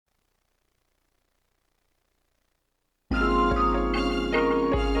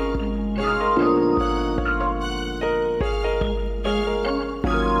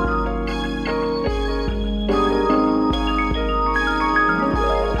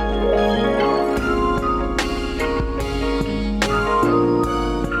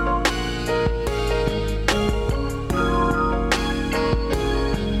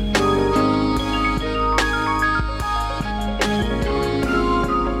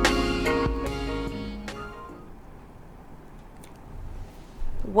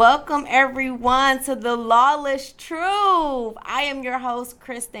Welcome everyone to the Lawless Truth. I am your host,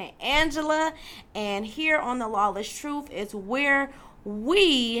 Kristen Angela, and here on the Lawless Truth is where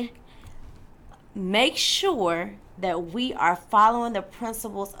we make sure that we are following the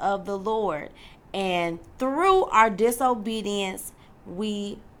principles of the Lord. And through our disobedience,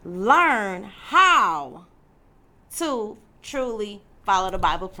 we learn how to truly follow the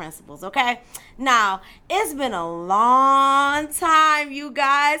Bible principles, okay? Now, it's been a long time, you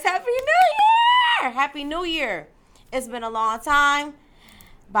guys. Happy New Year! Happy New Year. It's been a long time.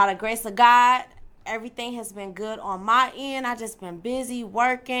 By the grace of God, everything has been good on my end. I just been busy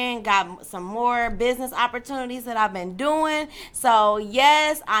working, got some more business opportunities that I've been doing. So,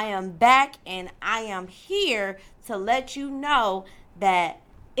 yes, I am back and I am here to let you know that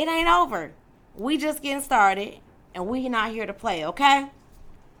it ain't over. We just getting started. And we not here to play, okay?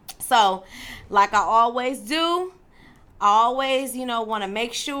 So, like I always do, I always, want to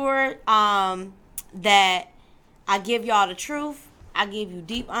make sure that I give y'all the truth. I give you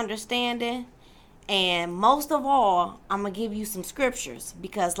deep understanding. And most of all, I'm going to give you some scriptures.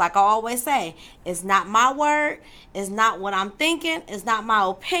 Because like I always say, it's not my word. It's not what I'm thinking. It's not my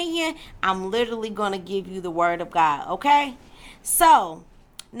opinion. I'm literally going to give you the word of God, okay? So,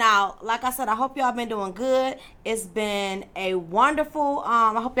 now, like I said, I hope y'all been doing good. It's been a wonderful,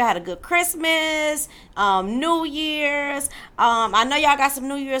 I hope y'all had a good Christmas, New Year's. I know y'all got some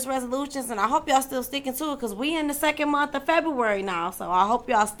New Year's resolutions, and I hope y'all still sticking to it because we in the second month of February now. So I hope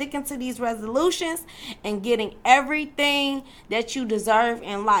y'all sticking to these resolutions and getting everything that you deserve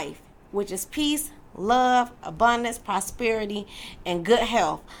in life, which is peace, love, abundance, prosperity, and good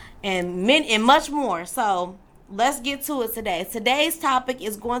health, and much more. So let's get to it today. Today's topic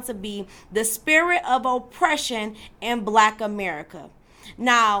is going to be the spirit of oppression in Black America.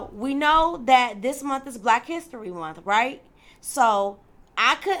 Now, we know that this month is Black History Month, right? So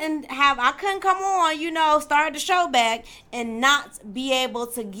I couldn't come on, start the show back and not be able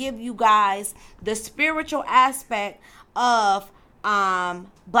to give you guys the spiritual aspect of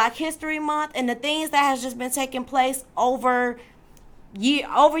Black History Month and the things that has just been taking place over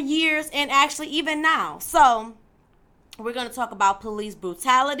years and actually even now. So we're going to talk about police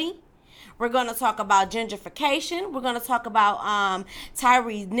brutality. We're going to talk about gentrification. We're going to talk about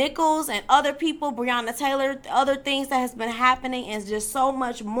Tyree Nichols and other people, Breonna Taylor, other things that has been happening, and just so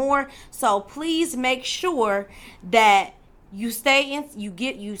much more. So please make sure that you stay in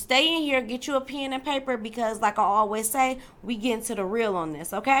here, get you a pen and paper, because like I always say, we get into the real on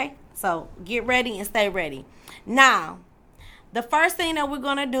this, okay? So get ready and stay ready. Now, the first thing that we're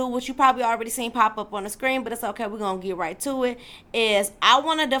going to do, which you probably already seen pop up on the screen, but it's okay, we're going to get right to it, is I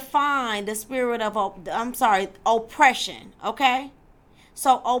want to define the spirit of, oppression, okay?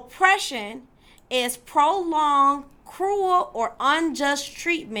 So oppression is prolonged, cruel, or unjust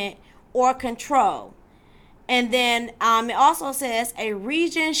treatment or control. And then it also says a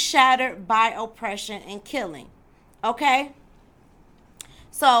region shattered by oppression and killing, okay?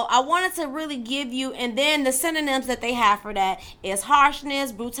 So I wanted to really give you, and then the synonyms that they have for that is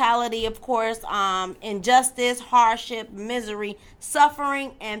harshness, brutality, of course, injustice, hardship, misery,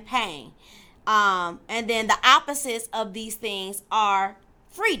 suffering, and pain. And then the opposites of these things are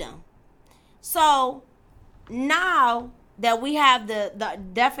freedom. So now that we have the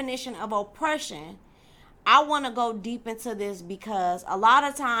definition of oppression, I want to go deep into this, because a lot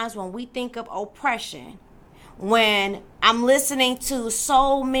of times when we think of oppression, when I'm listening to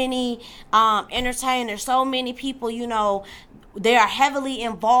so many entertainers, so many people, they are heavily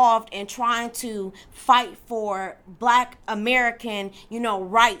involved in trying to fight for Black American,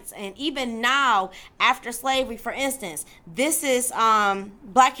 rights. And even now, after slavery, for instance, this is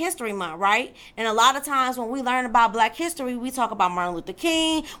Black History Month, right? And a lot of times when we learn about Black history, we talk about Martin Luther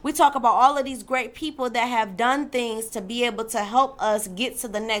King. We talk about all of these great people that have done things to be able to help us get to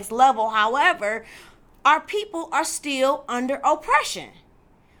the next level. However, our people are still under oppression.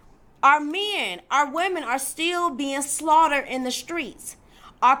 Our men, our women are still being slaughtered in the streets.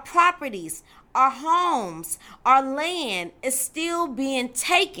 Our properties, our homes, our land is still being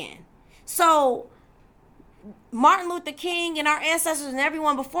taken. So Martin Luther King and our ancestors and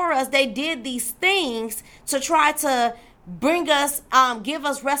everyone before us, they did these things to try to bring us, give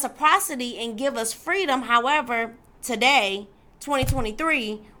us reciprocity and give us freedom. However, today,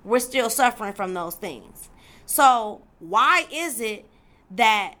 2023, we're still suffering from those things. So why is it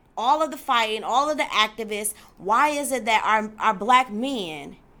that all of the fighting, all of the activists, why is it that our Black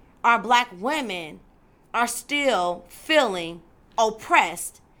men, our Black women are still feeling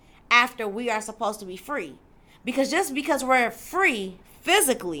oppressed after we are supposed to be free? Because just because we're free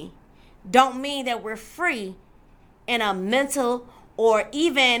physically don't mean that we're free in a mental or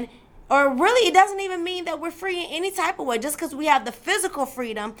even, or really it doesn't even mean that we're free in any type of way. Just because we have the physical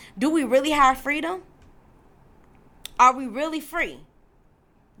freedom, do we really have freedom? Are we really free?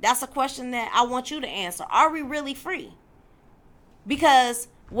 That's a question that I want you to answer. Are we really free? Because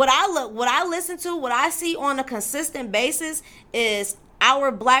what I listen to, what I see on a consistent basis is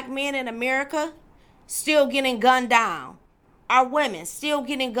our black men in America still getting gunned down. Our women still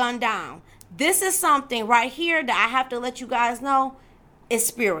getting gunned down. This is something right here that I have to let you guys know is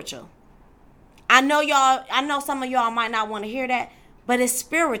spiritual. I know some of y'all might not want to hear that, but it's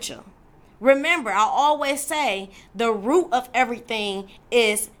spiritual. Remember, I always say the root of everything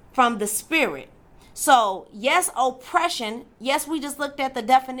is from the spirit. So, yes, oppression. Yes, we just looked at the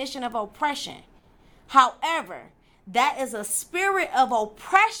definition of oppression. However, that is a spirit of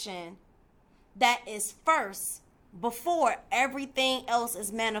oppression that is first before everything else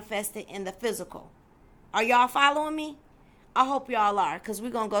is manifested in the physical. Are y'all following me? I hope y'all are, because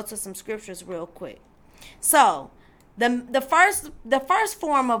we're going to go to some scriptures real quick. So, the first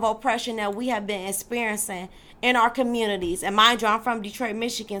form of oppression that we have been experiencing in our communities, and mind you, I'm from Detroit,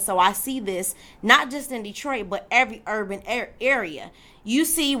 Michigan, so I see this not just in Detroit, but every urban area. You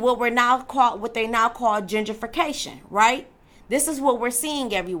see what they now call gentrification, right? This is what we're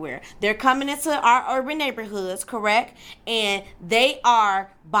seeing everywhere. They're coming into our urban neighborhoods, correct? And they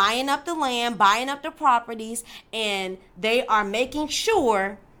are buying up the land, buying up the properties, and they are making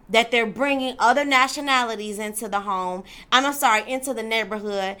sure that they're bringing other nationalities into the home. Into the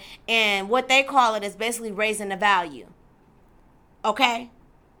neighborhood. And what they call it is basically raising the value. Okay?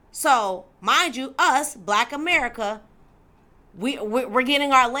 So, mind you, us, Black America, we're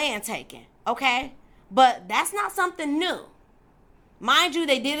getting our land taken. Okay? But that's not something new. Mind you,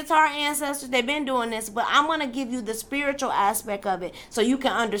 they did it to our ancestors. They've been doing this. But I'm going to give you the spiritual aspect of it so you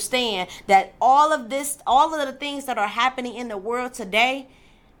can understand that all of the things that are happening in the world today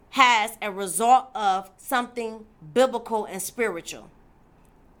has a result of something biblical and spiritual.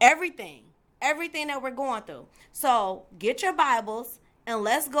 Everything that we're going through. So get your Bibles and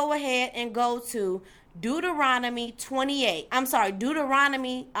let's go ahead and go to Deuteronomy 29,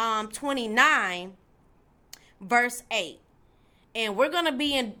 verse 8. And we're going to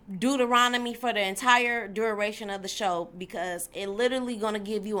be in Deuteronomy for the entire duration of the show because it literally going to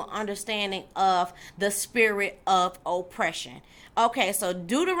give you an understanding of the spirit of oppression. Okay, so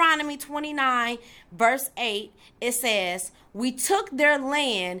Deuteronomy 29, verse 8, it says, "We took their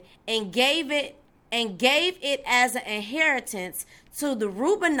land and gave it as an inheritance to the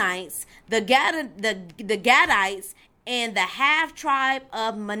Reubenites, the Gadites, and the half tribe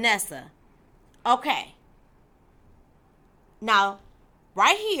of Manasseh." Okay. Now,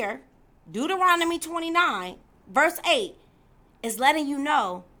 right here, Deuteronomy 29, verse 8, is letting you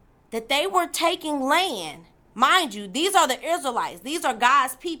know that they were taking land. Mind you, these are the Israelites. These are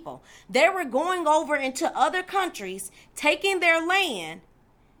God's people. They were going over into other countries, taking their land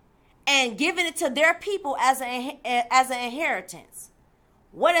and giving it to their people as an inheritance.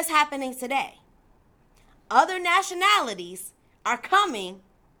 What is happening today? Other nationalities are coming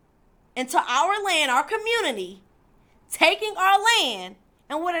into our land, our community, taking our land,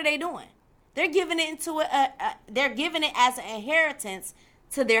 and what are they doing? They're giving it as an inheritance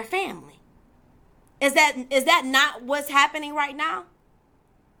to their family. Is that not what's happening right now?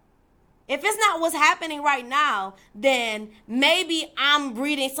 If it's not what's happening right now, then maybe I'm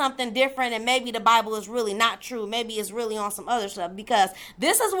reading something different and maybe the Bible is really not true. Maybe it's really on some other stuff because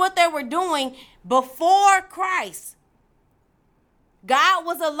this is what they were doing before Christ. God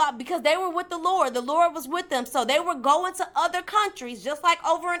was because they were with the Lord. The Lord was with them. So they were going to other countries, just like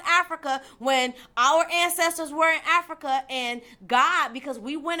over in Africa when our ancestors were in Africa, and God, because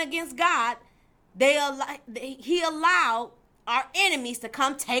we went against God, He allowed our enemies to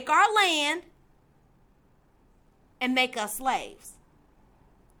come take our land and make us slaves.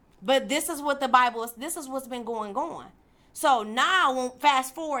 But this is what the Bible is. This is what's been going on. So now,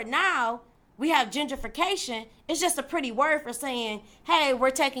 fast forward now, we have gentrification. It's just a pretty word for saying, hey, we're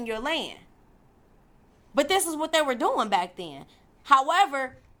taking your land. But this is what they were doing back then.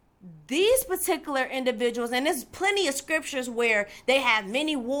 However, these particular individuals, and there's plenty of scriptures where they have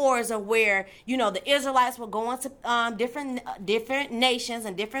many wars of where, the Israelites will go into different nations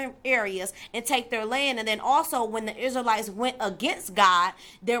and different areas and take their land. And then also when the Israelites went against God,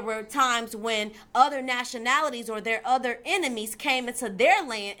 there were times when other nationalities or their other enemies came into their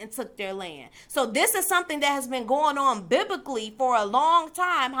land and took their land. So this is something that has been going on biblically for a long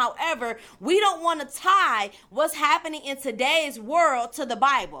time. However, we don't want to tie what's happening in today's world to the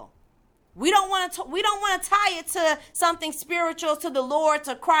Bible. We don't want to tie it to something spiritual, to the Lord,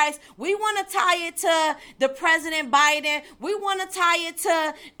 to Christ. We want to tie it to the President Biden. We want to tie it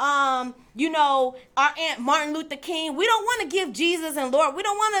to our Aunt Martin Luther King. We don't want to give Jesus and Lord. We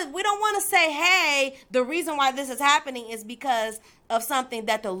don't want to say, hey, the reason why this is happening is because of something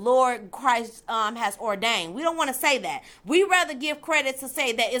that the Lord Christ has ordained. We don't want to say that. We rather give credit to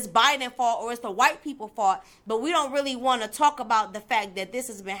say that it's Biden's fault or it's the white people's fault, but we don't really want to talk about the fact that this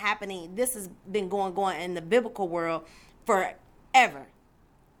has been happening. This has been going in the biblical world forever.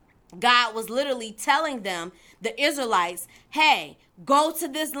 God was literally telling them, the Israelites, hey, go to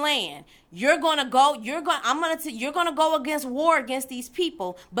this land. You're going to go against war against these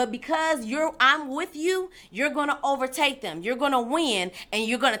people, but because I'm with you, you're going to overtake them. You're going to win, and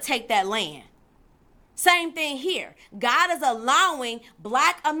you're going to take that land. Same thing here. God is allowing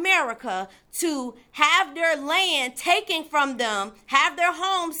Black America to have their land taken from them, have their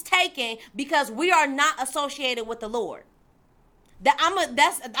homes taken, because we are not associated with the Lord. I'm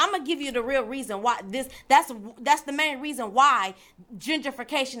gonna give you the real reason why that's the main reason why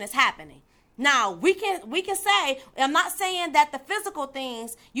gentrification is happening. Now we can say, I'm not saying that the physical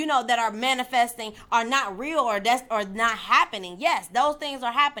things that are manifesting are not real or not happening. Yes, those things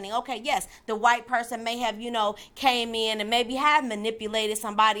are happening. Okay, yes, the white person may have came in and maybe have manipulated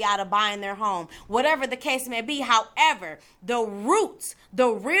somebody out of buying their home, whatever the case may be. However, the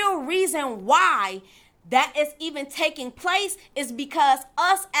real reason why that is even taking place is because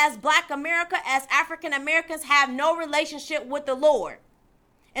us as Black America, as African Americans, have no relationship with the Lord.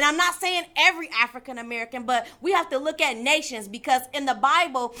 And I'm not saying every African American, but we have to look at nations, because in the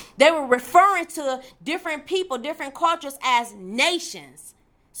Bible, they were referring to different people, different cultures as nations.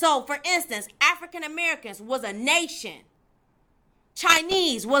 So, for instance, African Americans was a nation.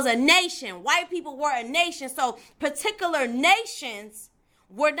 Chinese was a nation. White people were a nation. So, particular nations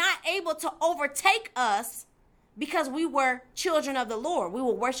were not able to overtake us because we were children of the Lord. We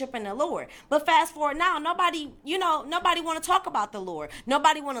were worshiping the Lord. But fast forward now, nobody want to talk about the Lord.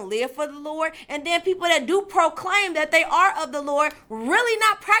 Nobody want to live for the Lord. And then people that do proclaim that they are of the Lord, really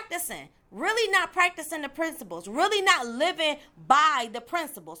not practicing the principles, really not living by the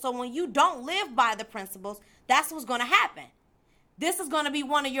principles. So when you don't live by the principles, that's what's going to happen. This is going to be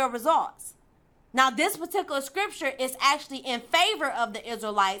one of your results. Now, this particular scripture is actually in favor of the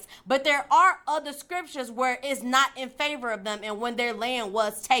Israelites, but there are other scriptures where it's not in favor of them and when their land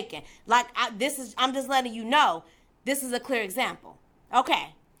was taken. I'm just letting you know, this is a clear example.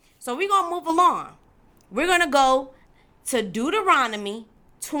 Okay, so we're going to move along. We're going to go to Deuteronomy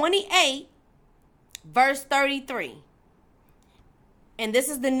 28, verse 33. And this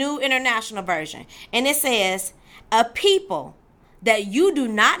is the New International Version. And it says, a people that you do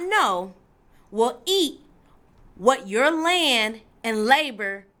not know will eat what your land and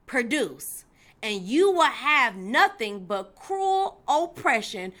labor produce, and you will have nothing but cruel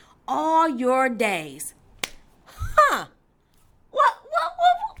oppression all your days. Huh?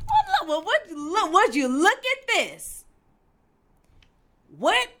 Would you look at this?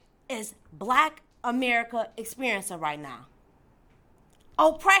 What is Black America experiencing right now?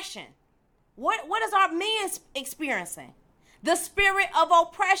 Oppression. What is our men experiencing? The spirit of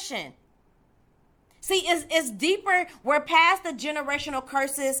oppression. See, it's deeper. We're past the generational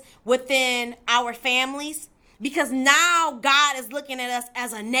curses within our families, because now God is looking at us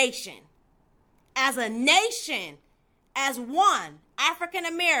as a nation. As a nation, as one, African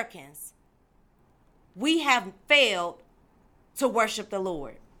Americans, we have failed to worship the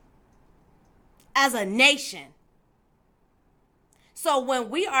Lord. As a nation. So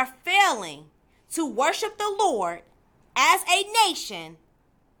when we are failing to worship the Lord as a nation,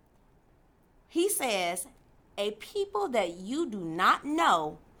 He says, a people that you do not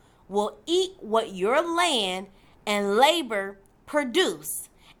know will eat what your land and labor produce,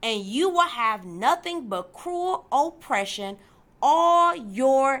 and you will have nothing but cruel oppression all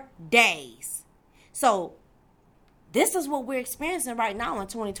your days. So this is what we're experiencing right now in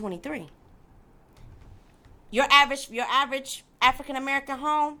 2023. Your average African American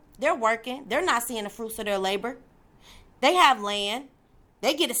home, they're working. They're not seeing the fruits of their labor. They have land.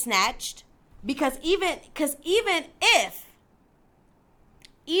 They get it snatched. Because even if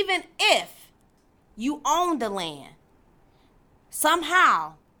you own the land,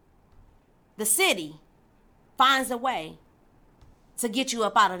 somehow the city finds a way to get you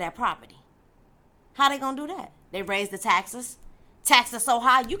up out of that property. How they gonna do that? They raise the taxes. Taxes so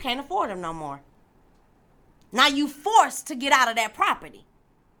high you can't afford them no more. Now you forced to get out of that property.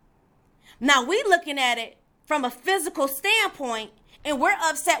 Now we looking at it from a physical standpoint, and we're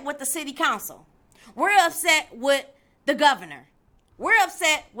upset with the city council. We're upset with the governor. We're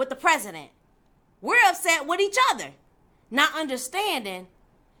upset with the president. We're upset with each other, not understanding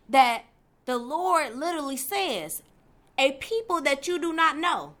that the Lord literally says, a people that you do not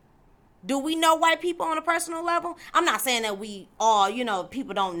know. Do we know white people on a personal level? I'm not saying that we all,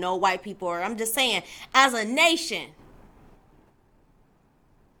 people don't know white people. Or I'm just saying, as a nation,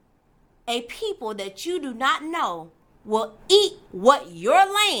 a people that you do not know will eat what your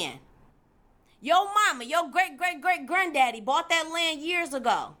land, your mama, your great-great-great-granddaddy bought that land years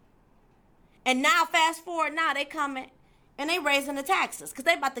ago. And now, fast forward, now they coming and they raising the taxes because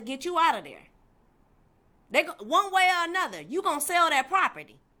they about to get you out of there. One way or another, you going to sell that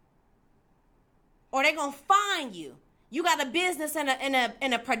property. Or they going to fine you. You got a business in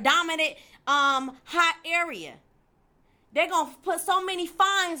a predominant hot area. They're going to put so many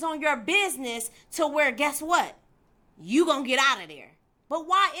fines on your business to where, guess what? You going to get out of there. But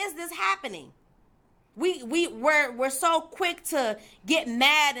why is this happening? We're so quick to get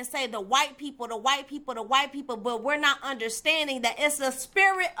mad and say the white people, but we're not understanding that it's a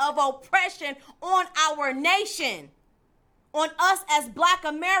spirit of oppression on our nation, on us as Black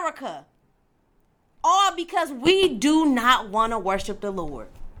America. All because we do not want to worship the Lord.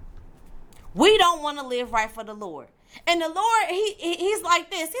 We don't want to live right for the Lord. And the Lord, he's like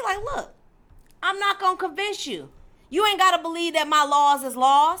this. He's like, look, I'm not going to convince you. You ain't got to believe that my laws is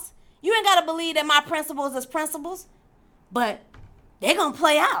laws. You ain't got to believe that my principles is principles. But they're going to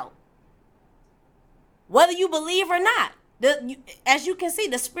play out. Whether you believe or not. As you can see,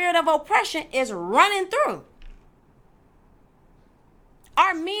 the spirit of oppression is running through.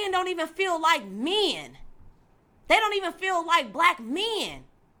 Our men don't even feel like men. They don't even feel like Black men.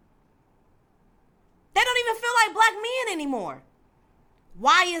 They don't even feel like Black men anymore.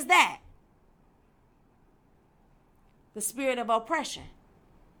 Why is that? The spirit of oppression.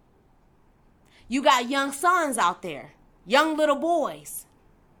 You got young sons out there, young little boys.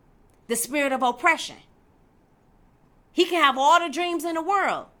 The spirit of oppression. He can have all the dreams in the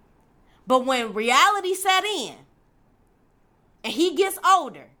world. But when reality set in, and he gets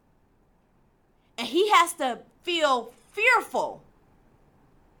older, and he has to feel fearful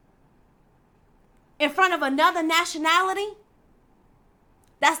in front of another nationality,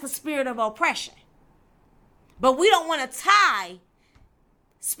 that's the spirit of oppression. But we don't want to tie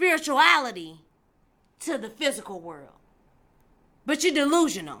spirituality to the physical world. But you're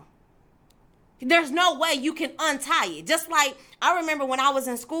delusional. There's no way you can untie it. Just like I remember when I was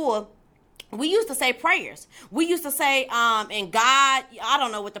in school, we used to say prayers. We used to say, and God, I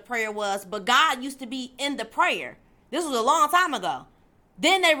don't know what the prayer was, but God used to be in the prayer. This was a long time ago.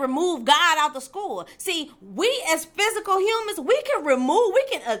 Then they removed God out the school. See, we as physical humans, we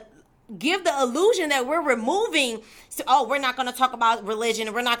can give the illusion that we're removing. We're not going to talk about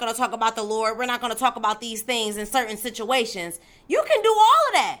religion. We're not going to talk about the Lord. We're not going to talk about these things in certain situations. You can do all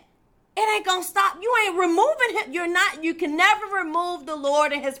of that. It ain't going to stop. You ain't removing him. You can never remove the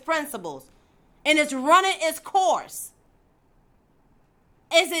Lord and his principles. And it's running its course.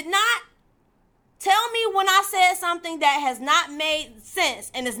 Is it not? Tell me when I said something that has not made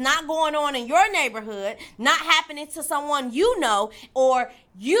sense and is not going on in your neighborhood, not happening to someone you know, or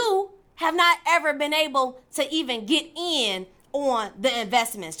you have not ever been able to even get in on the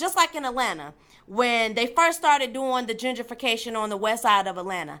investments. Just like in Atlanta, when they first started doing the gentrification on the west side of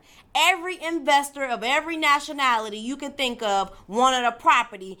Atlanta, every investor of every nationality you can think of wanted a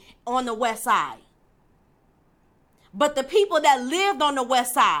property on the west side. But the people that lived on the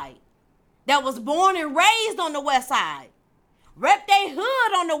west side, that was born and raised on the west side, rep their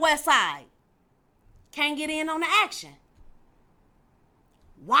hood on the west side, can't get in on the action.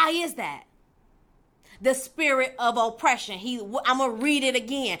 Why is that? The spirit of oppression. I'm going to read it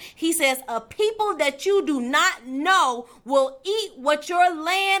again. He says, a people that you do not know will eat what your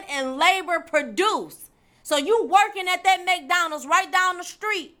land and labor produce. So you working at that McDonald's right down the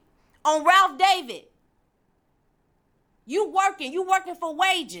street on Ralph David. You working for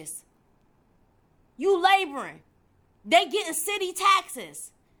wages. You laboring. They getting city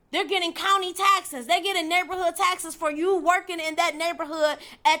taxes. They're getting county taxes. They're getting neighborhood taxes for you working in that neighborhood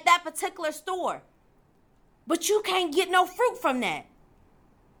at that particular store. But you can't get no fruit from that.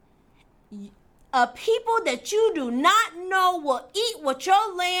 A people that you do not know will eat what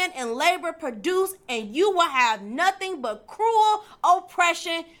your land and labor produce, and you will have nothing but cruel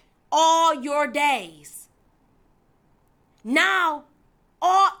oppression all your days. Now,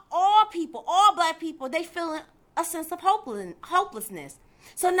 all people, all Black people, they feel a sense of hopelessness.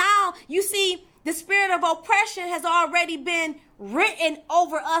 So now you see the spirit of oppression has already been written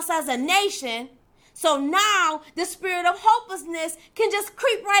over us as a nation. So now the spirit of hopelessness can just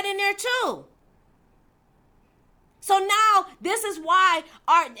creep right in there too. So now this is why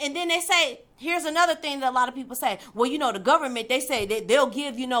and then they say, here's another thing that a lot of people say. Well, the government, they say that they'll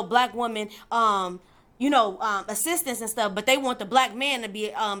give, black women, assistance and stuff, but they want the black man to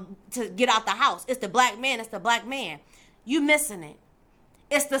be, to get out the house. It's the black man. It's the black man. You missing it.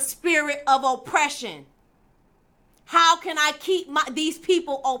 It's the spirit of oppression. How can I keep these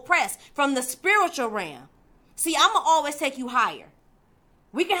people oppressed from the spiritual realm? See, I'm going to always take you higher.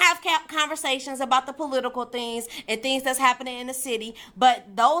 We can have conversations about the political things and things that's happening in the city,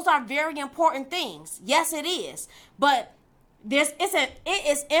 but those are very important things. Yes, it is. But it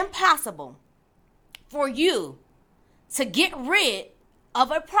is impossible for you to get rid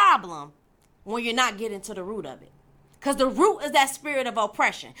of a problem when you're not getting to the root of it. Because the root is that spirit of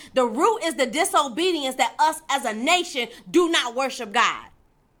oppression. The root is the disobedience that us as a nation do not worship God.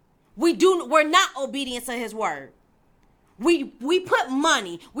 We're not obedient to his word. We put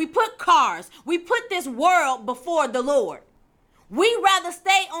money, we put cars, we put this world before the Lord. We rather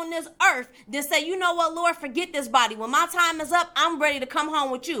stay on this earth than say, you know what, Lord, forget this body. When my time is up, I'm ready to come home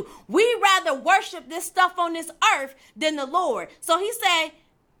with you. We rather worship this stuff on this earth than the Lord. So he said,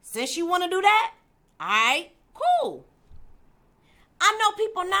 since you want to do that, all right, cool. I know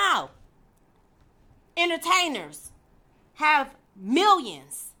people now, entertainers, have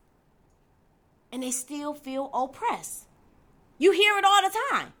millions, and they still feel oppressed. You hear it all the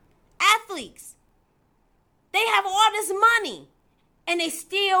time. Athletes, they have all this money and they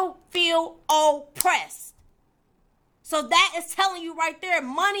still feel oppressed. So that is telling you right there,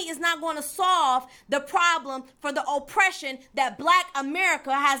 money is not going to solve the problem for the oppression that Black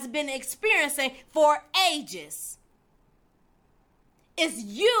America has been experiencing for ages. It's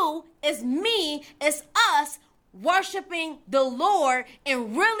you, it's me, it's us worshiping the Lord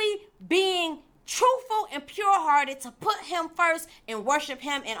and really being truthful and pure-hearted to put him first and worship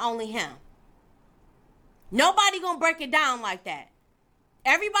him and only him. Nobody gonna break it down like that.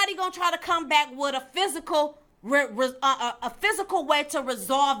 Everybody gonna try to come back with a physical way to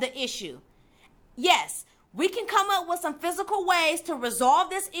resolve the issue. Yes, we can come up with some physical ways to resolve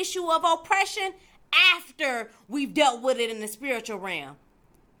this issue of oppression after we've dealt with it in the spiritual realm.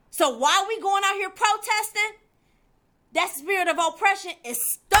 So while we going out here protesting, that spirit of oppression is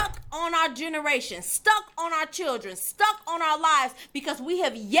stuck on our generation, stuck on our children, stuck on our lives because we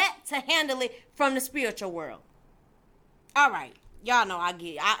have yet to handle it from the spiritual world. All right. Y'all know I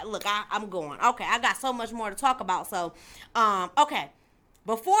get it. I'm going. Okay, I got so much more to talk about. So, okay.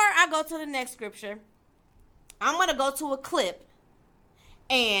 Before I go to the next scripture, I'm going to go to a clip.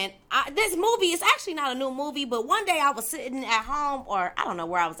 And this movie is actually not a new movie, but one day I was sitting at home, or I don't know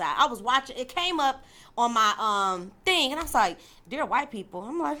where I was at. I was watching. It came up on my thing, and I was like, "Dear white people."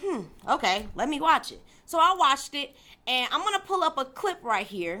 I'm like, okay, let me watch it. So I watched it, and I'm gonna pull up a clip right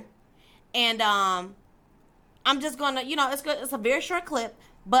here, and I'm just gonna, it's good. It's a very short clip,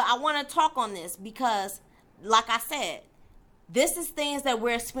 but I want to talk on this because, like I said, this is things that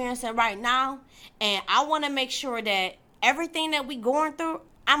we're experiencing right now, and I want to make sure that everything that we going through,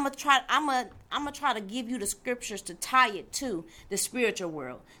 I'm gonna try to give you the scriptures to tie it to the spiritual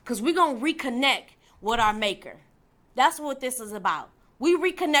world, because we're gonna reconnect with our Maker. That's what this is about. We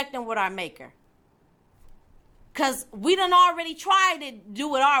reconnecting with our Maker, because we done already tried to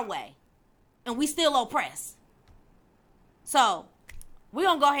do it our way, and we still oppressed. So we're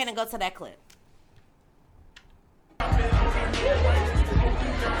gonna go ahead and go to that clip.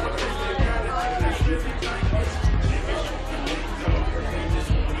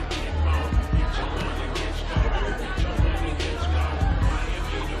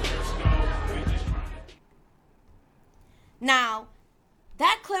 Now,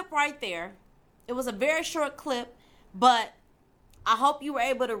 that clip right there, it was a very short clip, but I hope you were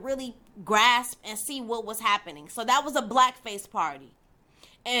able to really grasp and see what was happening. So that was a blackface party.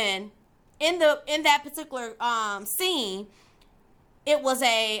 And in that particular scene, it was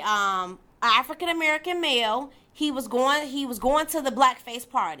a African American male. He was going to the blackface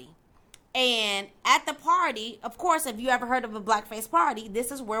party. And at the party, of course, if you ever heard of a blackface party,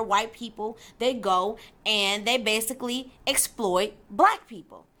 this is where white people, they go and they basically exploit black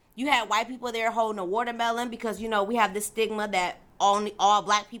people. You had white people there holding a watermelon because, we have this stigma that only all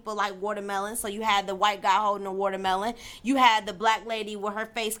black people like watermelon. So you had the white guy holding a watermelon. You had the black lady with her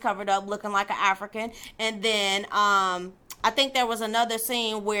face covered up looking like an African. And then I think there was another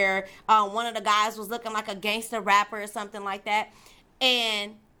scene where one of the guys was looking like a gangster rapper or something like that.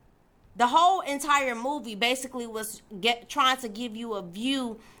 And the whole entire movie basically was trying to give you a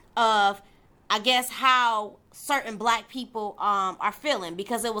view of, I guess, how certain black people are feeling,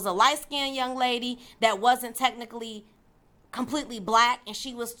 because it was a light-skinned young lady that wasn't technically completely black, and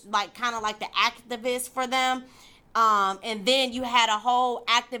she was kind of like the activist for them. And then you had a whole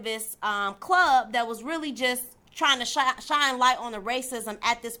activist club that was really just trying to shine light on the racism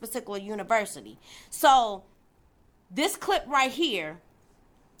at this particular university. So this clip right here,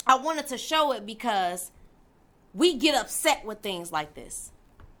 I wanted to show it because we get upset with things like this.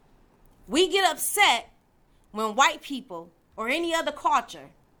 We get upset when white people or any other culture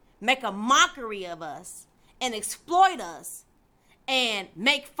make a mockery of us and exploit us and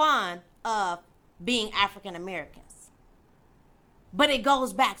make fun of being African Americans. But it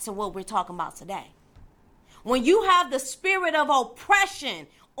goes back to what we're talking about today. When you have the spirit of oppression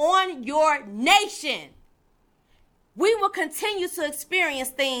on your nation, we will continue to experience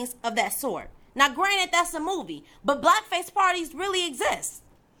things of that sort. Now, granted, that's a movie, but blackface parties really exist.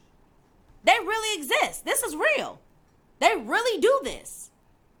 They really exist. This is real. They really do this.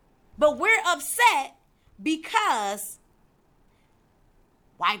 But we're upset because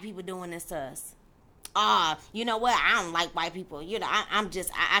white people doing this to us. You know what? I don't like white people. You know,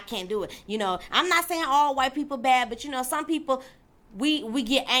 I can't do it. You know, I'm not saying all white people bad, but you know, some people, we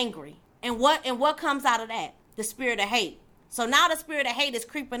get angry. And what comes out of that? The spirit of hate. So now the spirit of hate is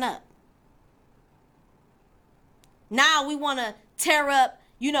creeping up. Now we want to tear up,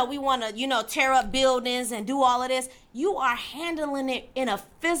 tear up buildings and do all of this. You are handling it in a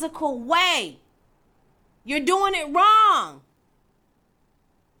physical way. You're doing it wrong.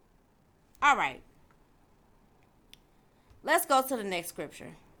 All right. Let's go to the next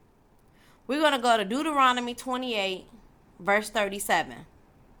scripture. We're going to go to Deuteronomy 28, verse 37.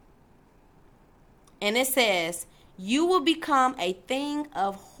 And it says, you will become a thing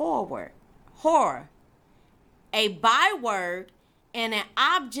of horror, a byword, and an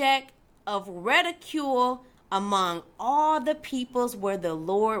object of ridicule among all the peoples where the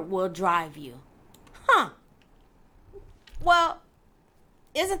Lord will drive you. Well,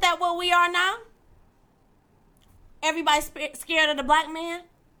 isn't that what we are now? Everybody's scared of the black man.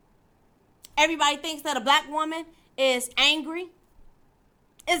 Everybody thinks that a black woman is angry.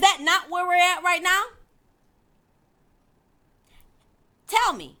 Is that not where we're at right now?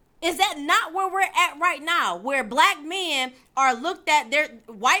 Tell me, is that not where we're at right now? Where black men are looked at,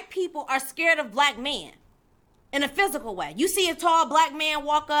 white people are scared of black men in a physical way. You see a tall black man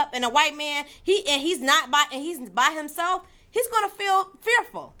walk up and a white man, he's by himself, he's gonna feel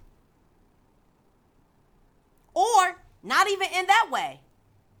fearful. Or not even in that way.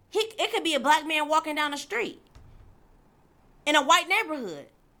 It could be a black man walking down the street in a white neighborhood.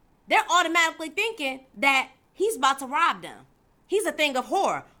 They're automatically thinking that he's about to rob them. He's a thing of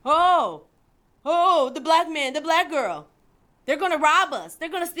horror. Oh, the black man, the black girl. They're going to rob us. They're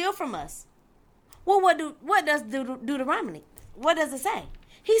going to steal from us. Well, what does Deuteronomy, what does it say?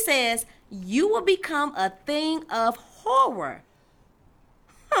 He says, you will become a thing of horror.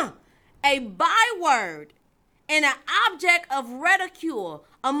 A byword and an object of ridicule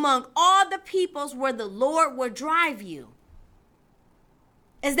among all the peoples where the Lord will drive you.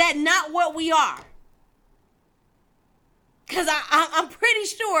 Is that not what we are? Because I'm pretty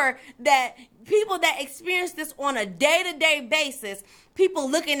sure that people that experience this on a day-to-day basis, people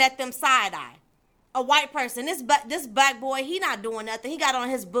looking at them side-eye. A white person, this black boy, he not doing nothing. He got on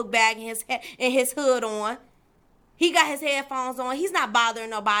his book bag and his hood on. He got his headphones on. He's not bothering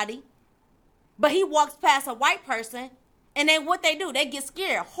nobody. But he walks past a white person, and then what they do? They get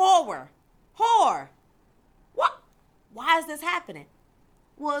scared. Horror. What? Why is this happening?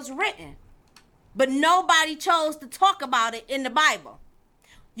 Well, it's written. But nobody chose to talk about it in the Bible.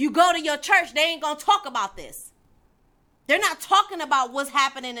 You go to your church, they ain't going to talk about this. They're not talking about what's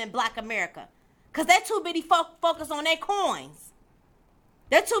happening in Black America. Because they're too busy focused on their coins.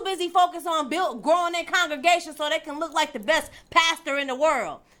 They're too busy focused on growing their congregation so they can look like the best pastor in the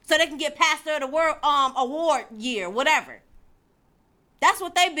world. So they can get pastor of the world award year, whatever. That's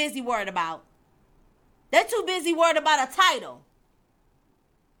what they busy worried about. They're too busy worried about a title.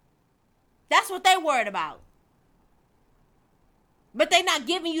 That's what they worried about. But they're not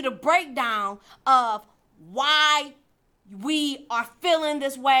giving you the breakdown of why we are feeling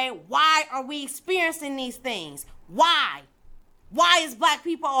this way. Why are we experiencing these things? Why? Why is black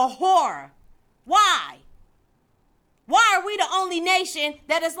people a horror? Why? Why are we the only nation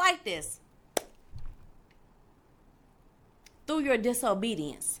that is like this? Through your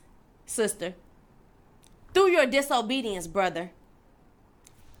disobedience, sister. Through your disobedience, brother.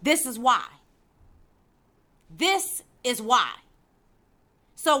 This is why. This is why.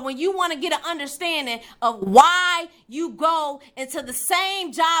 So when you want to get an understanding of why you go into the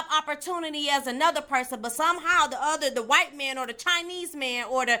same job opportunity as another person, but somehow the white man or the Chinese man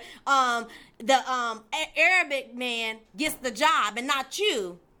or the Arabic man gets the job and not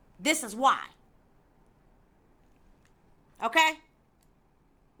you, this is why. Okay?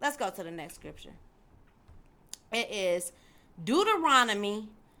 Let's go to the next scripture. It is Deuteronomy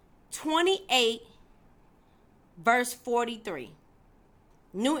 28, verse 43.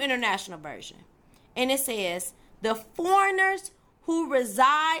 New International Version. And it says, the foreigners who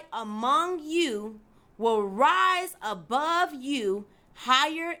reside among you will rise above you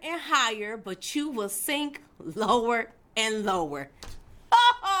higher and higher, but you will sink lower and lower.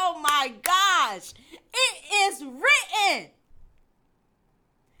 Oh my gosh. It is written.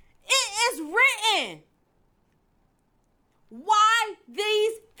 It is written. Why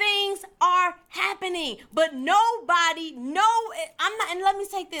these things are happening, but nobody I'm not, and let me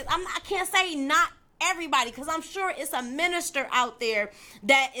take this. I can't say not everybody, because I'm sure it's a minister out there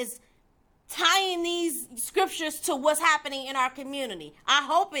that is tying these scriptures to what's happening in our community. I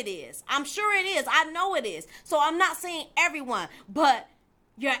hope it is. I'm sure it is. I know it is. So I'm not saying everyone, but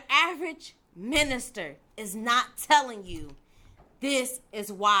your average minister is not telling you this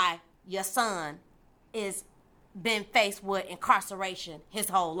is why your son is been faced with incarceration his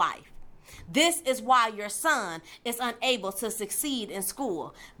whole life. This is why your son is unable to succeed in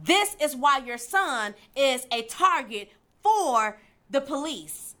school. This is why your son is a target for the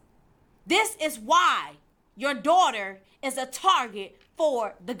police. This is why your daughter is a target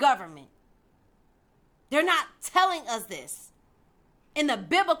for the government. They're not telling us this in the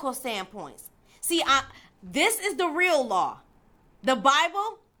biblical standpoints. See, this is the real law. The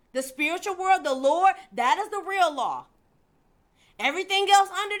Bible, the spiritual world, the Lord, that is the real law. Everything else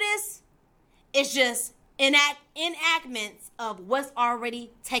under this is just enactments of what's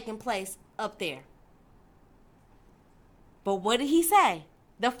already taking place up there. But what did he say?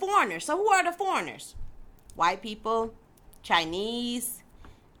 The foreigners. So who are the foreigners? White people, Chinese,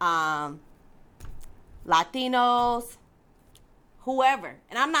 Latinos, whoever.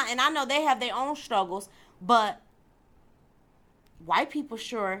 And I know they have their own struggles, but white people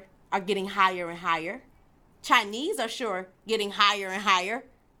sure are getting higher and higher. Chinese are sure getting higher and higher.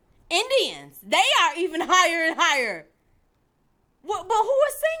 Indians, they are even higher and higher. But who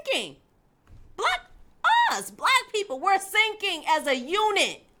is sinking? Black people, we're sinking as a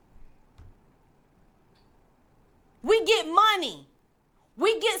unit. We get money.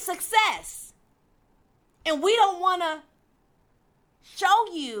 We get success. And we don't want to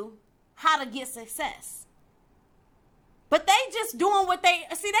show you how to get success. But they just doing they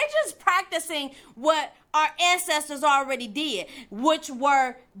just practicing what our ancestors already did, which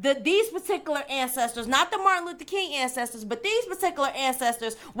were these particular ancestors, not the Martin Luther King ancestors, but these particular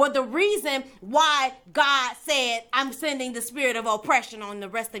ancestors were the reason why God said, I'm sending the spirit of oppression on the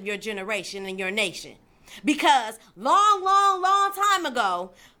rest of your generation and your nation. Because long time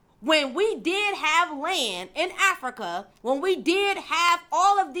ago, when we did have land in Africa, when we did have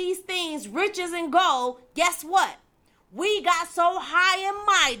all of these things, riches and gold, guess what? We got so high and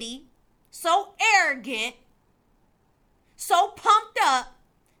mighty, so arrogant, so pumped up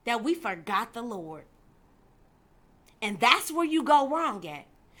that we forgot the Lord. And that's where you go wrong at.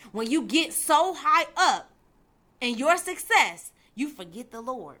 When you get so high up in your success, you forget the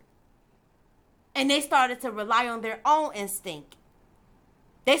Lord. And they started to rely on their own instinct.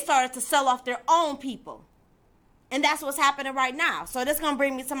 They started to sell off their own people. And that's what's happening right now. So that's going to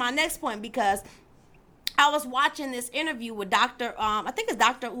bring me to my next point, because I was watching this interview with Dr.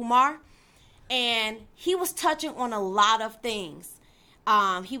 Umar, and he was touching on a lot of things.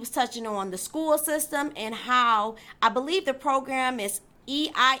 He was touching on the school system and how I believe the program is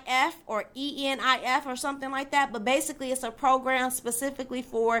EIF or ENIF or something like that. But basically, it's a program specifically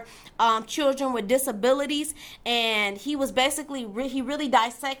for children with disabilities. And he was basically, he really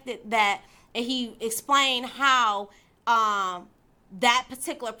dissected that, and he explained how that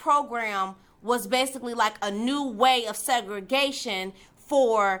particular program was basically like a new way of segregation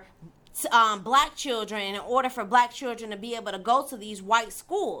for black children, in order for black children to be able to go to these white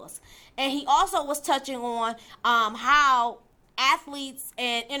schools. And he also was touching on how athletes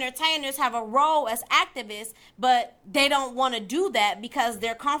and entertainers have a role as activists, but they don't want to do that because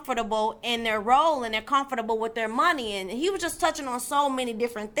they're comfortable in their role and they're comfortable with their money. And he was just touching on so many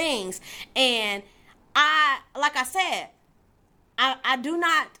different things. And like I said, I do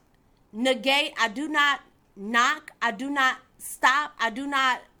not negate, I do not knock, I do not stop, I do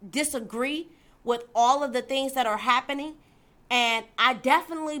not disagree with all of the things that are happening. And I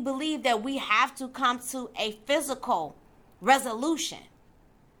definitely believe that we have to come to a physical resolution.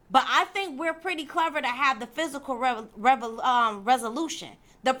 But I think we're pretty clever to have the physical resolution.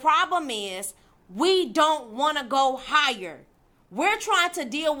 The problem is we don't want to go higher. We're trying to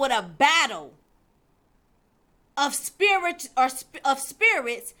deal with a battle of spirits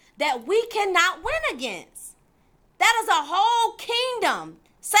that we cannot win against. That is a whole kingdom.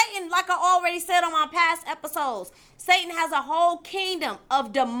 Satan, like I already said on my past episodes, Satan has a whole kingdom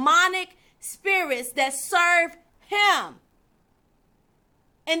of demonic spirits that serve him.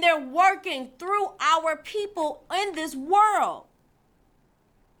 And they're working through our people in this world.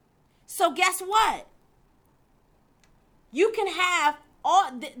 So guess what? You can have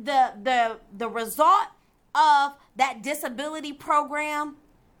all the result of that disability program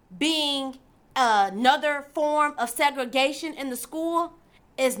being another form of segregation in the school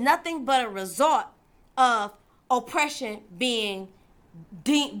is nothing but a result of oppression being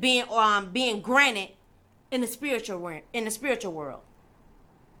granted in the spiritual world.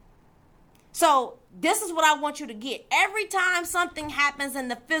 So this is what I want you to get. Every time something happens in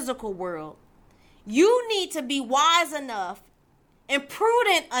the physical world, you need to be wise enough and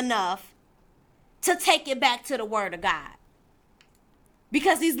prudent enough to take it back to the Word of God.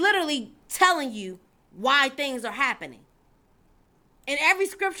 Because he's literally telling you why things are happening. In every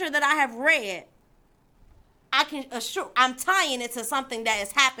scripture that I have read, I can assure I'm tying it to something that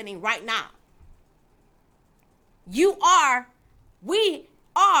is happening right now. We are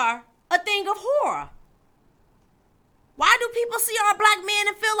a thing of horror. Why do people see our black men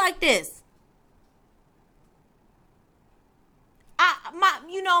and feel like this? I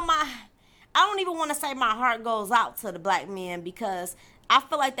don't even want to say my heart goes out to the black men, because I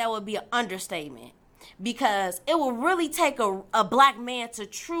feel like that would be an understatement. Because it will really take a black man to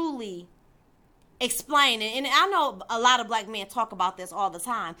truly explain it. And I know a lot of black men talk about this all the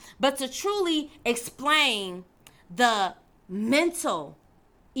time. But to truly explain the mental,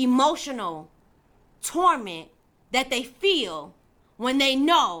 emotional torment that they feel when they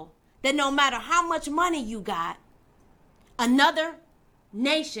know that no matter how much money you got, another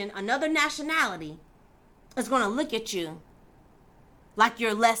nation, another nationality is going to look at you like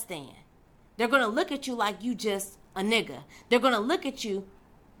you're less than. They're going to look at you like you just a nigga. They're going to look at you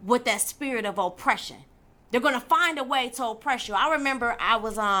with that spirit of oppression. They're going to find a way to oppress you. I remember I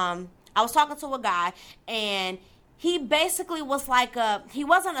was talking to a guy, and he basically was like he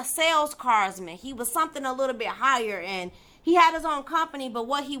wasn't a sales carsman. He was something a little bit higher, and he had his own company. But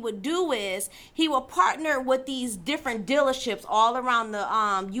what he would do is he would partner with these different dealerships all around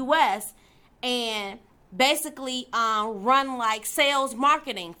the U.S. and basically run like sales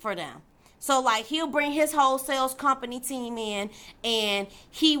marketing for them. So like he'll bring his whole sales company team in, and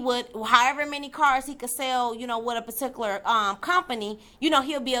he would, however many cars he could sell, with a particular company,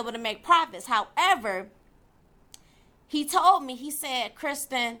 he'll be able to make profits. However, he told me, he said,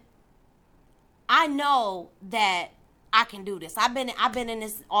 Kristen, I know that I can do this. I've been in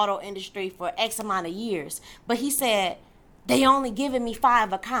this auto industry for X amount of years. But he said, they only giving me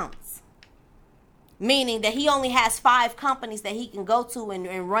 5 accounts. Meaning that he only has 5 companies that he can go to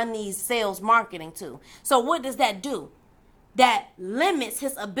and run these sales marketing to. So what does that do? That limits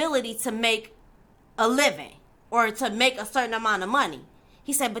his ability to make a living or to make a certain amount of money.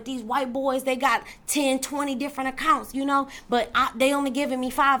 He said, but these white boys, they got 10, 20 different accounts, but they only giving me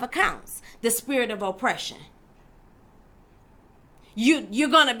 5 accounts. The spirit of oppression. You're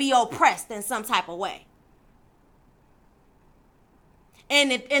going to be oppressed in some type of way.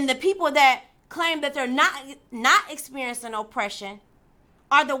 And the people that claim that they're not experiencing oppression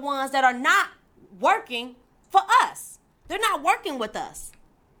are the ones that are not working for us. They're not working with us.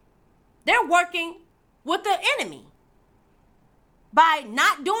 They're working with the enemy by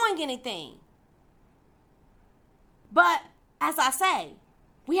not doing anything. But as I say,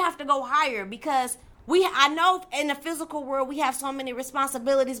 we have to go higher, because I know in the physical world we have so many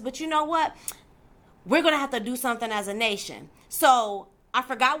responsibilities, but you know what? We're going to have to do something as a nation. So I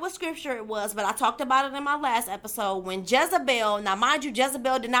forgot what scripture it was, but I talked about it in my last episode when Jezebel, now mind you,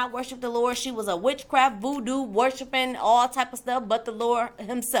 Jezebel did not worship the Lord. She was a witchcraft, voodoo, worshiping all type of stuff but the Lord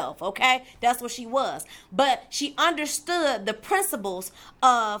himself, okay? That's what she was. But she understood the principles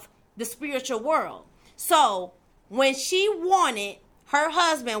of the spiritual world. So when she wanted her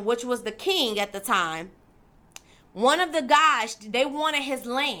husband, which was the king at the time, one of the guys, they wanted his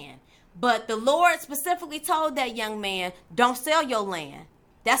land. But the Lord specifically told that young man, don't sell your land.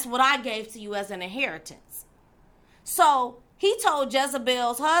 That's what I gave to you as an inheritance. So he told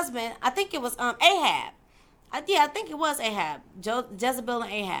Jezebel's husband, I think it was Ahab. I think it was Ahab. Jezebel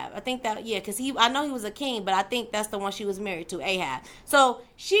and Ahab. I think that, because I know he was a king, but I think that's the one she was married to, Ahab. So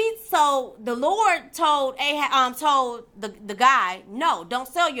the Lord told Ahab, told the guy, no, don't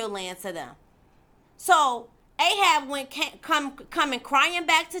sell your land to them. So Ahab coming crying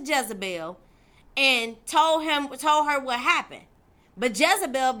back to Jezebel and told her what happened. But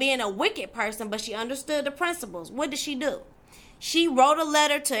Jezebel, being a wicked person, but she understood the principles, what did she do? She wrote a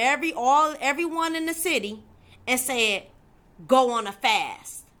letter to everyone in the city and said, go on a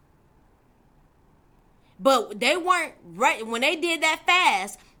fast. But they weren't right when they did that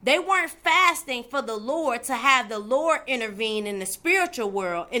fast. They weren't fasting for the Lord to have the Lord intervene in the spiritual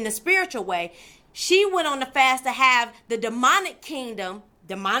world, in the spiritual way. She went on the fast to have the demonic kingdom,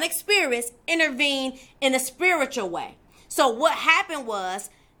 demonic spirits intervene in a spiritual way. So what happened was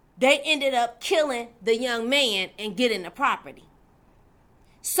they ended up killing the young man and getting the property.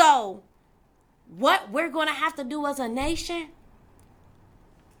 So what we're going to have to do as a nation,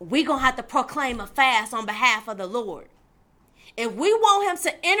 we're going to have to proclaim a fast on behalf of the Lord. If we want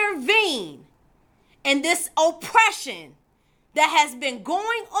him to intervene in this oppression that has been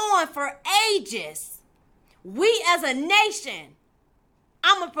going on for ages, we as a nation,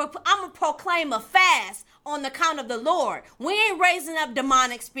 I'm gonna proclaim a fast on the count of the Lord. We ain't raising up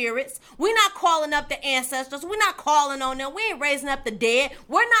demonic spirits. We're not calling up the ancestors. We're not calling on them. We ain't raising up the dead.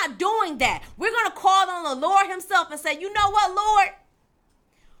 We're not doing that. We're going to call on the Lord himself and say, you know what, Lord?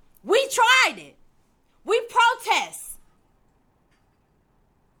 We tried it. We protest.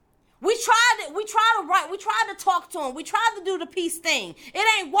 We tried it. We tried to talk to him. We tried to do the peace thing.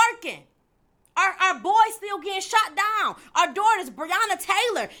 It ain't working. Our boys still getting shot down. Our daughters, Breonna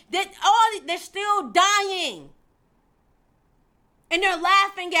Taylor, they're still dying. And they're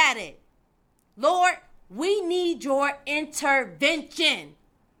laughing at it. Lord, we need your intervention.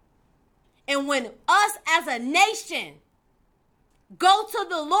 And when us as a nation go to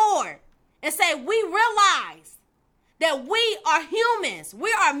the Lord and say, we realize that we are humans.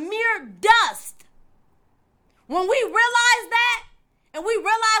 We are mere dust. When we realize that, and we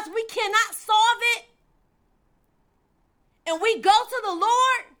realize we cannot solve it, and we go to the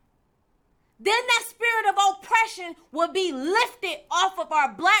Lord, then that spirit of oppression will be lifted off of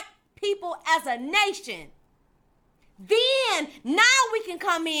our black people as a nation. Then, now we can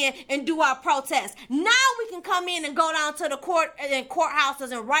come in and do our protests. Now we can come in and go down to the court and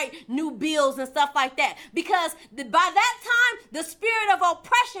courthouses and write new bills and stuff like that. Because by that time, the spirit of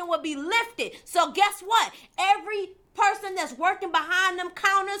oppression will be lifted. So guess what? Every person that's working behind them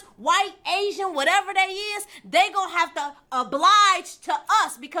counters, white, Asian, whatever they is, they gonna have to oblige to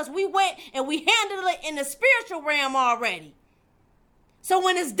us because we went and we handled it in the spiritual realm already. So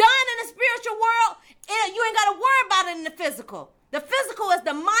when it's done in the spiritual world, you ain't got to worry about it in the physical. The physical is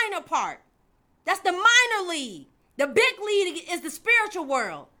the minor part. That's the minor league. The big league is the spiritual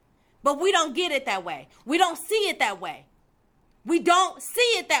world. But we don't get it that way. We don't see it that way. We don't see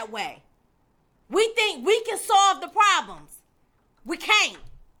it that way. We think we can solve the problems. We can't.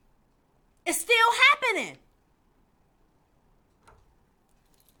 It's still happening.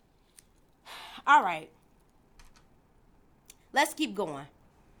 All right. Let's keep going.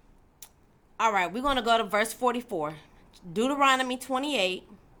 All right, we're going to go to verse 44. Deuteronomy 28,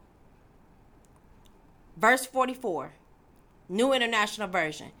 verse 44, New International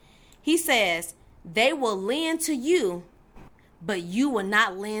Version. He says, they will lend to you, but you will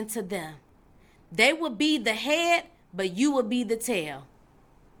not lend to them. They will be the head, but you will be the tail.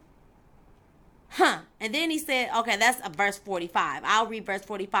 And then he said, okay, that's verse 45. I'll read verse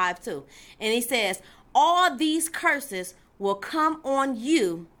 45 too. And he says, all these curses will come on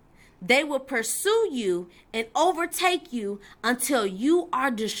you. They will pursue you and overtake you until you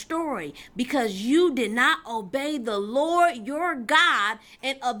are destroyed because you did not obey the Lord your God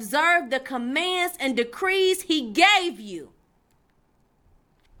and observe the commands and decrees he gave you.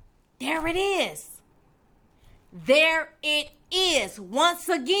 There it is. There it is. Once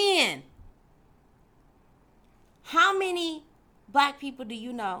again, how many black people do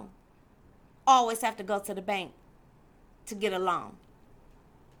you know always have to go to the bank to get a loan?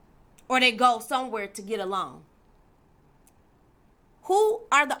 Or they go somewhere to get a loan? Who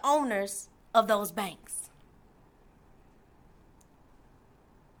are the owners of those banks?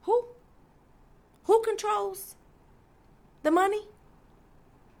 Who? Who controls the money?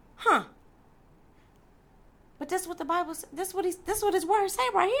 But that's what the Bible says. That's what his words say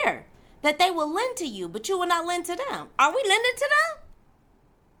right here. That they will lend to you, but you will not lend to them. Are we lending to them?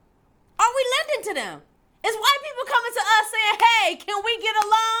 Are we lending to them? Is white people coming to us saying, hey, can we get a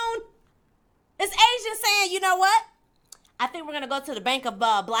loan? Is Asians saying, you know what? I think we're going to go to the Bank of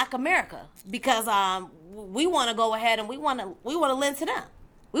Black America because we want to go ahead and we want to lend to them.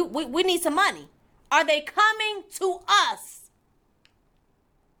 We need some money. Are they coming to us?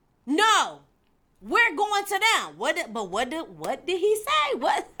 No. We're going to them. What did he say?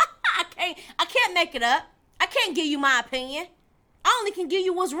 What? I can't make it up. I can't give you my opinion. I only can give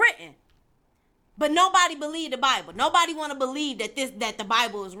you what's written. But nobody believed the Bible. Nobody want to believe that the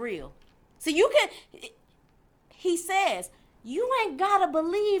Bible is real. So he says, you ain't got to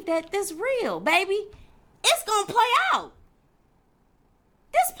believe that this real, baby. It's going to play out.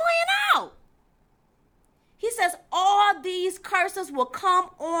 This playing out. He says, all these curses will come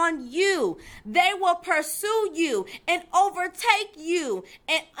on you. They will pursue you and overtake you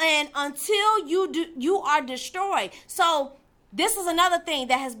and until you are destroyed. So this is another thing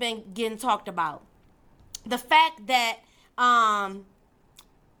that has been getting talked about. The fact that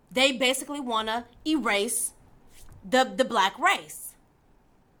they basically want to erase the black race.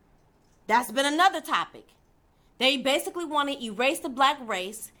 That's been another topic. They basically want to erase the black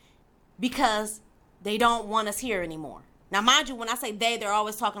race because they don't want us here anymore. Now, mind you, when I say they're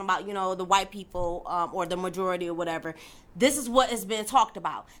always talking about, the white people or the majority or whatever. This is what has been talked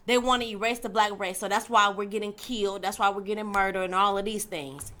about. They want to erase the black race. So that's why we're getting killed. That's why we're getting murdered and all of these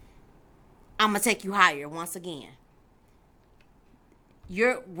things. I'm going to take you higher once again.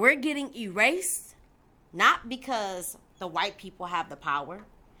 We're getting erased, not because the white people have the power,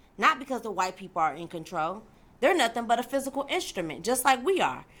 not because the white people are in control. They're nothing but a physical instrument, just like we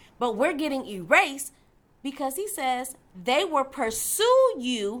are. But we're getting erased because he says they will pursue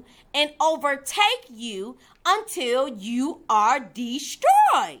you and overtake you until you are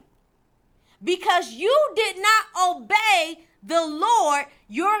destroyed. Because you did not obey the Lord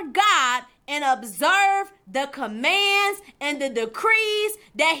your God and observe the commands and the decrees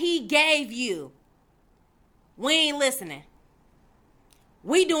that he gave you. We ain't listening.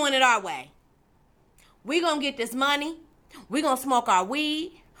 We doing it our way. We gonna get this money. We gonna smoke our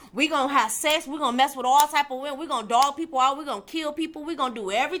weed. We gonna have sex. We gonna mess with all type of women. We gonna dog people out. We gonna kill people. We gonna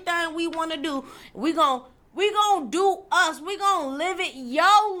do everything we want to do. We gonna do us. We gonna live it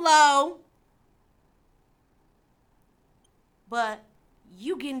YOLO. But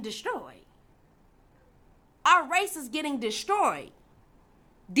you getting destroyed. Our race is getting destroyed.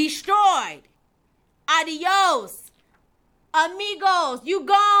 Destroyed. Adios. Amigos, you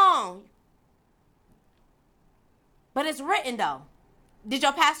gone. But it's written though. Did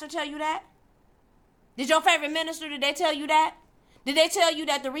your pastor tell you that? Did your favorite minister, did they tell you that? Did they tell you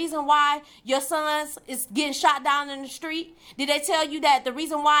that the reason why your sons is getting shot down in the street? Did they tell you that the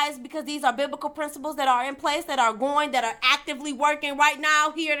reason why is because these are biblical principles that are in place, that are actively working right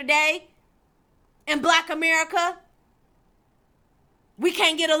now, here today, in Black America? We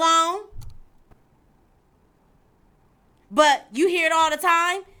can't get along. But you hear it all the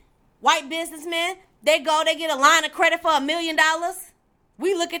time. White businessmen, they get a line of credit for $1 million.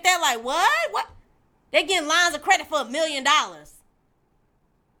 We look at that like, what? They getting lines of credit for $1 million.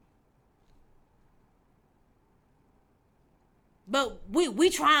 But we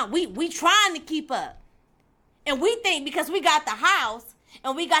trying to keep up. And we think because we got the house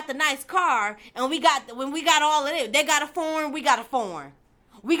and we got the nice car and we got all of it. They got a foreign, we got a foreign.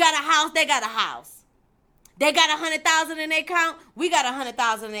 We got a house, they got a house. They got 100,000 in their account. We got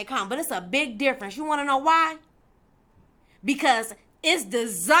 100,000 in their account. But it's a big difference. You want to know why? Because it's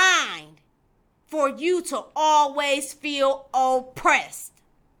designed for you to always feel oppressed.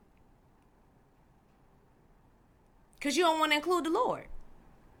 Because you don't want to include the Lord.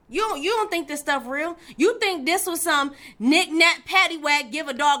 You don't think this stuff real. You think this was some knick-knack, paddywhack, give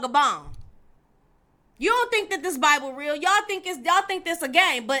a dog a bone. You don't think that this Bible real. Y'all think this a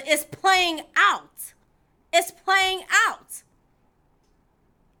game, but it's playing out. It's playing out.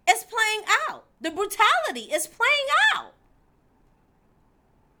 It's playing out. The brutality is playing out.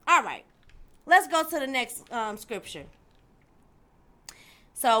 All right. Let's go to the next scripture.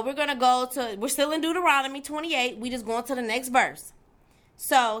 So we're still in Deuteronomy 28. We just going to the next verse.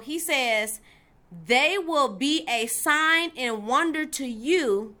 So he says, they will be a sign and wonder to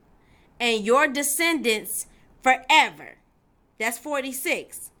you and your descendants forever. That's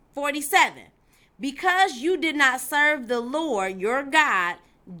 46. 47. Because you did not serve the Lord your God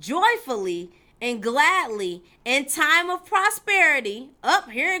joyfully and gladly in time of prosperity.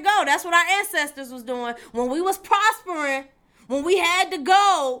 Here it go. That's what our ancestors was doing. When we was prospering, when we had to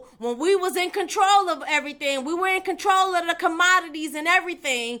go, when we was in control of everything, we were in control of the commodities and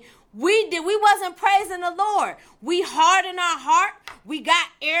everything. We wasn't praising the Lord. We hardened our heart. We got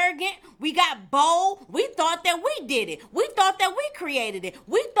arrogant. We got bold. We thought that we did it. We thought that we created it.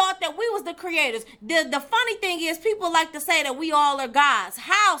 We thought that we was the creators. The funny thing is people like to say that we all are gods.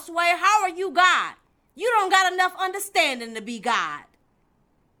 How, Sway? How are you God? You don't got enough understanding to be God.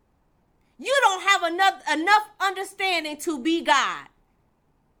 You don't have enough understanding to be God.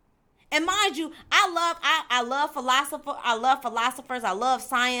 And mind you, I love philosophers. I love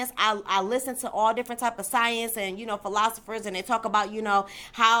science. I listen to all different type of science and, philosophers, and they talk about,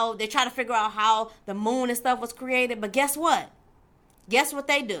 how they try to figure out how the moon and stuff was created. But guess what? Guess what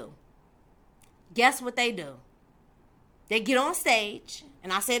they do? They get on stage,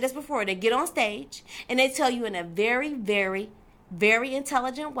 and I said this before, they get on stage and they tell you in a very, very, very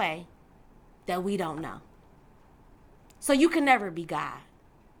intelligent way that we don't know. So you can never be God.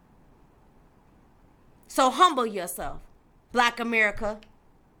 So humble yourself, Black America,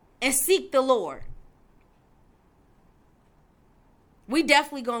 and seek the Lord. We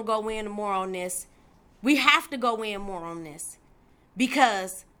definitely gonna go in more on this. We have to go in more on this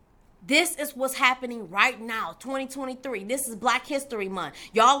because this is what's happening right now, 2023. This is Black History Month.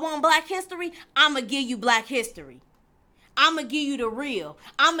 Y'all want Black History? I'm going to give you Black History. I'm going to give you the real.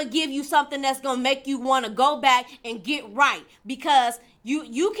 I'm going to give you something that's going to make you want to go back and get right because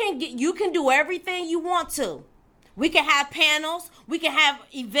you can do everything you want to. We can have panels, we can have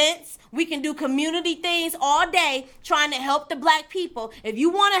events, we can do community things all day trying to help the Black people. If you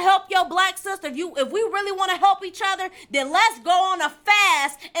want to help your Black sister, if we really want to help each other, then let's go on a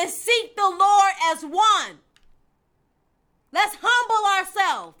fast and seek the Lord as one. Let's humble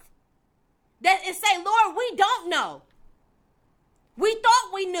ourselves and say, Lord, we don't know. We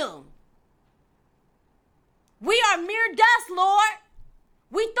thought we knew. We are mere dust, Lord.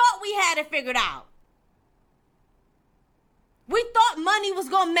 We thought we had it figured out. We thought money was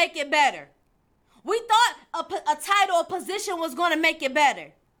going to make it better. We thought a title or position was going to make it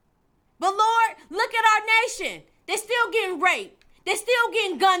better. But Lord, look at our nation. They're still getting raped. They're still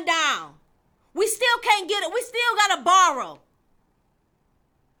getting gunned down. We still can't get it. We still got to borrow.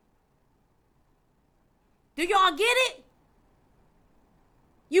 Do y'all get it?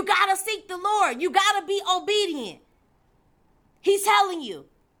 You got to seek the Lord. You got to be obedient. He's telling you.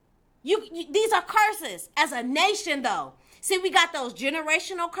 These are curses as a nation, though. See, we got those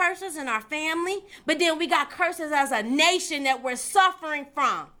generational curses in our family, but then we got curses as a nation that we're suffering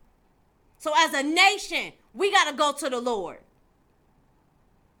from. So as a nation, we got to go to the Lord.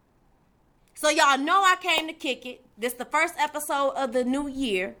 So y'all know I came to kick it. This is the first episode of the new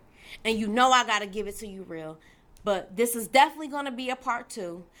year, and you know I got to give it to you real. But this is definitely going to be a part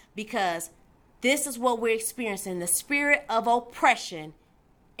 2 because this is what we're experiencing, the spirit of oppression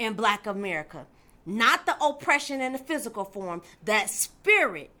in Black America. Not the oppression in the physical form, that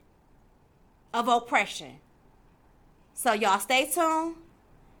spirit of oppression. So y'all stay tuned,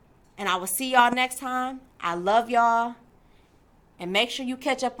 and I will see y'all next time. I love y'all, and make sure you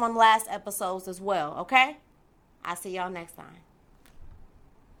catch up on the last episodes as well, okay? I'll see y'all next time.